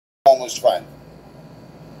homeless friend.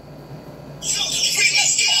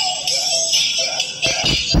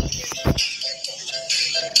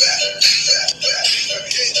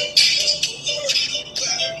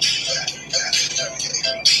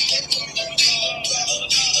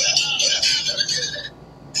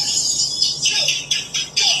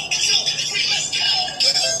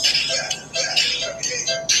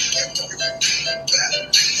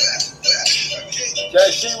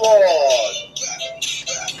 Jesse Ward.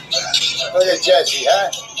 Look at Jesse, huh?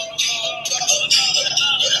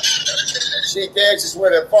 She dances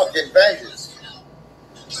with a fucking vengeance.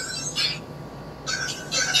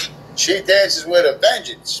 She dances with a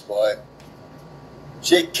vengeance, boy.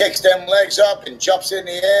 She kicks them legs up and jumps in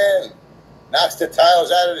the air and knocks the tiles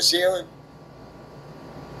out of the ceiling.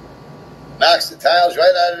 Knocks the tiles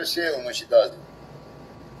right out of the ceiling when she does it.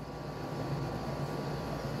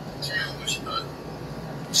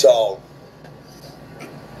 So,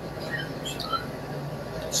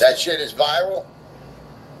 that shit is viral.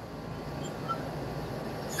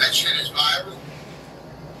 That shit is viral.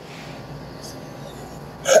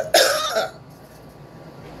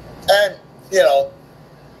 And, you know,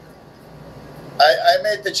 I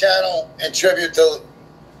made the channel in tribute to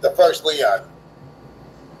the first Leon.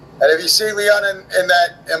 And if you see Leon in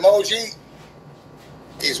that emoji,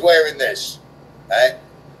 he's wearing this, right?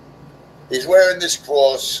 He's wearing this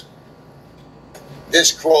cross.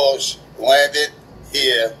 This cross landed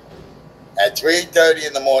here at 3:30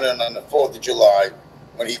 in the morning on the 4th of July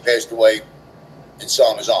when he passed away in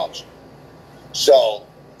Sarmas arms. So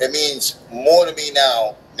it means more to me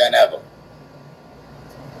now than ever.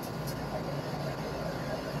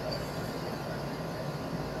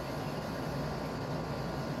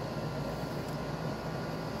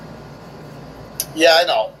 Yeah, I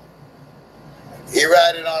know. He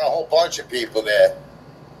ratted on a whole bunch of people there.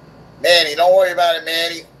 Manny, don't worry about it,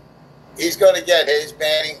 Manny. He's going to get his,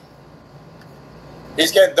 Manny.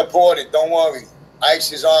 He's getting deported. Don't worry.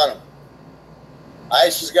 ICE is on him.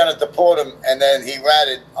 ICE is going to deport him, and then he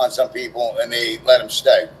ratted on some people, and they let him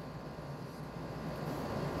stay.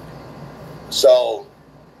 So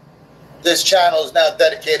this channel is now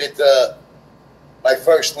dedicated to my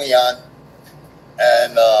first Leon,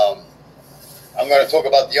 and I'm going to talk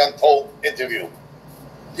about the untold interview.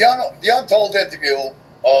 The untold interview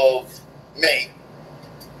of me,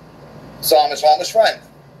 Sarmas' homeless friend,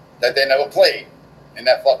 that they never played in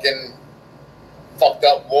that fucking fucked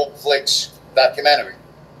up woke flicks documentary.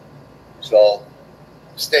 So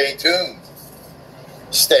stay tuned.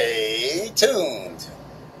 Stay tuned.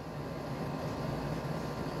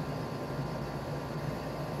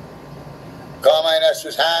 Carmine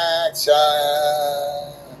Esther's hat, son.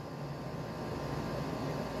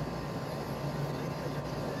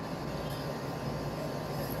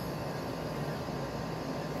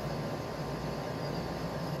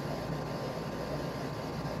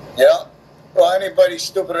 Yeah. Well, anybody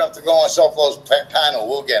stupid enough to go on Soflo's panel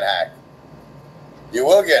will get hacked. You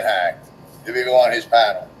will get hacked if you go on his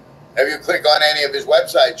panel. If you click on any of his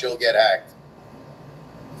websites, you'll get hacked.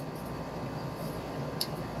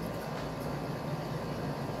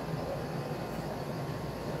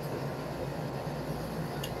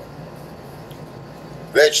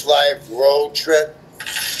 Rich Life Road Trip.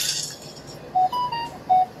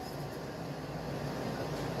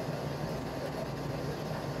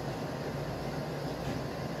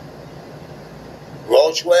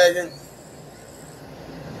 Volkswagen.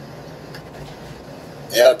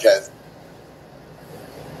 Yeah, okay.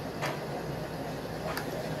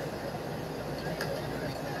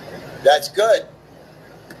 That's good.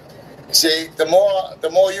 See, the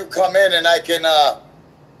more you come in and I can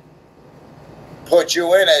put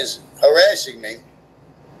you in as harassing me,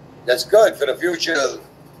 that's good for the future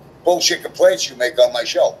bullshit complaints you make on my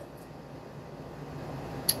show.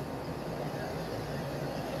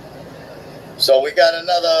 So we got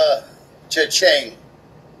another cha-ching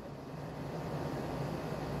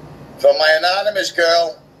from my anonymous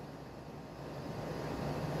girl.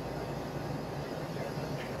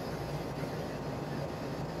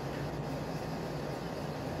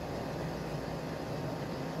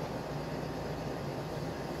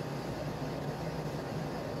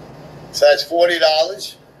 So that's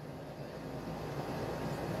 $40.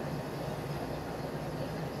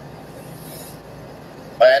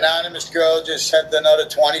 My anonymous girl just sent another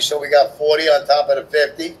 20, so we got 40 on top of the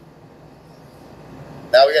 50.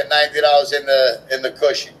 Now we got $90 in the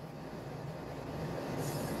cushion.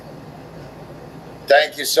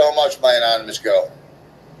 Thank you so much, my anonymous girl.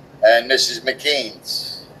 And Mrs.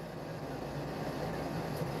 McKean's.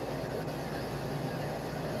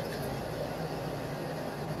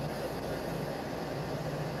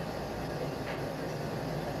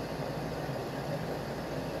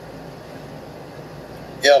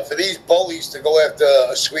 You know, for these bullies to go after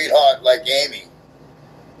a sweetheart like Amy,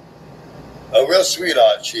 a real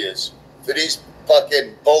sweetheart she is, for these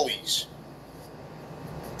fucking bullies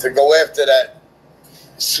to go after that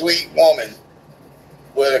sweet woman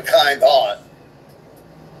with a kind heart,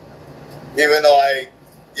 even though I,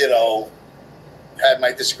 you know, had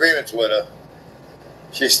my disagreements with her,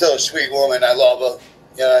 she's still a sweet woman. I love her.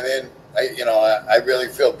 You know what I mean? I really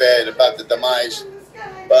feel bad about the demise,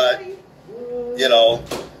 but, you know,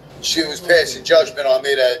 she was passing judgment on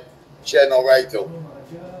me that she had no right to.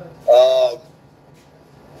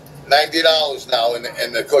 $90 now in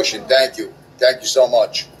the cushion. Thank you so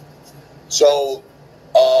much. So,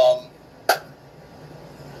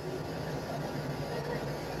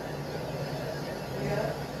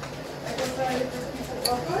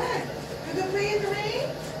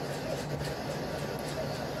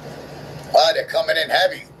 they're coming in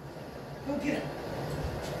heavy.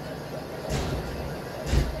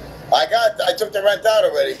 I took the rent out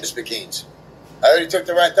already, Miss McKeens. I already took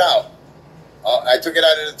the rent out. I took it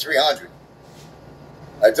out of the 300.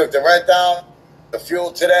 I took the rent out, the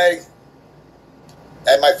fuel today,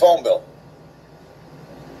 and my phone bill.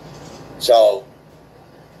 So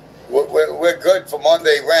we're good for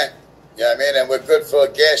Monday rent. You know what I mean? And we're good for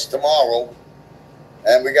gas tomorrow.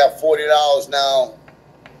 And we got $40 now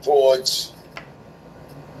towards,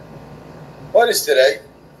 what is today?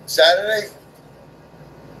 Saturday?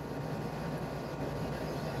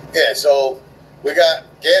 Yeah, so we got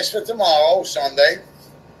gas for tomorrow, Sunday.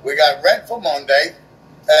 We got rent for Monday.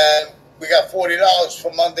 And we got $40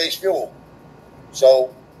 for Monday's fuel.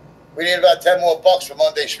 So we need about 10 more bucks for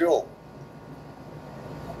Monday's fuel.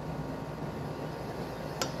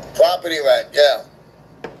 Property rent, yeah.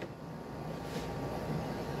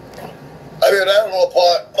 I mean, I don't know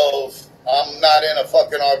part of I'm not in a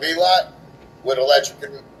fucking RV lot with electric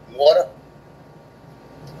and water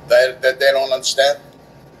that they don't understand.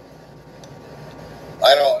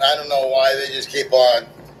 I don't know why they just keep on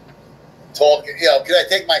talking. You know, because I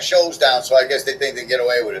take my shows down, so I guess they think they get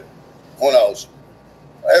away with it. Who knows?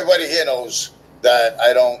 Everybody here knows that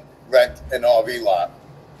I don't rent an RV lot.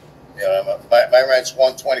 You know, my rent's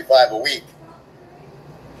 $125 a week.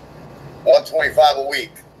 $125 a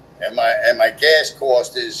week, and my gas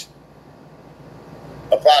cost is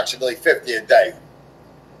approximately $50 a day.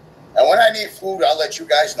 And when I need food, I'll let you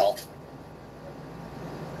guys know.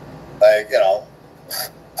 Like, you know,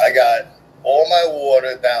 I got all my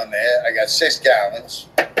water down there. I got 6 gallons.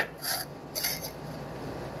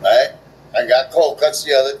 Right? I got cold cuts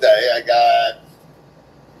the other day. I got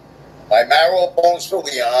my marrow bones for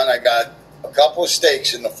Leon. I got a couple of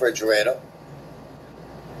steaks in the refrigerator.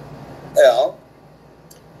 You know.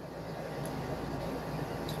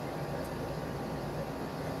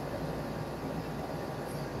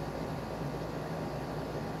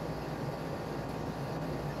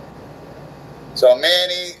 So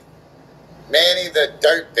Manny the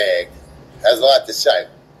dirtbag has a lot to say.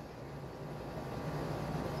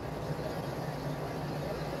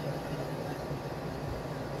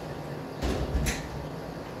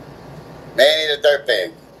 Manny the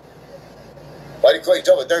dirtbag. Why do you call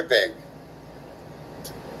yourself a dirtbag?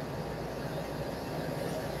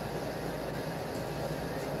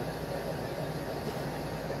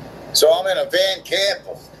 So I'm in a van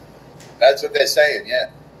camper. That's what they're saying, yeah.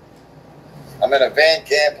 I'm in a van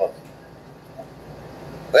camper.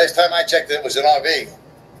 Last time I checked, it was an RV.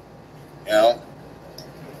 You know?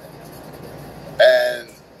 And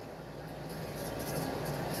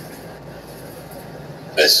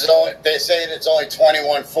this is only, they're saying it's only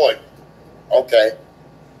 21 foot. Okay.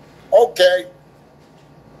 Okay.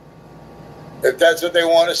 If that's what they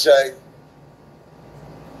want to say.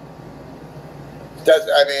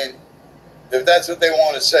 If that's what they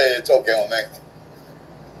want to say, it's okay with me.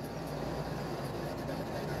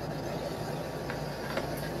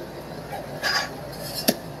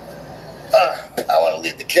 I want to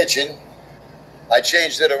leave the kitchen. I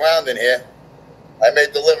changed it around in here. I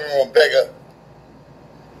made the living room bigger.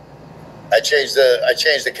 I changed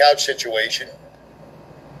the couch situation.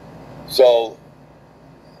 So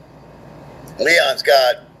Leon's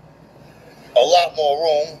got a lot more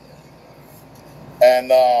room. And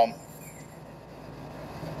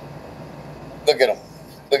look at him.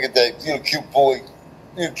 Look at that. You cute boy.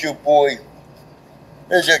 You cute boy.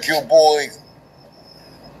 There's your cute boy.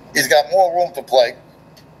 He's got more room to play.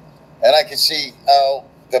 And I can see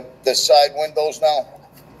the side windows now.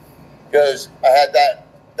 Because I had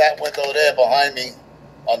that window there behind me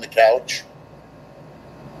on the couch.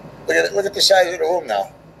 Look at it. Look at the size of the room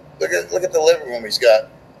now. Look at the living room he's got.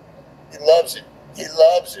 He loves it. He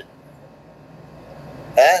loves it.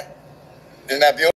 Huh? Isn't that beautiful?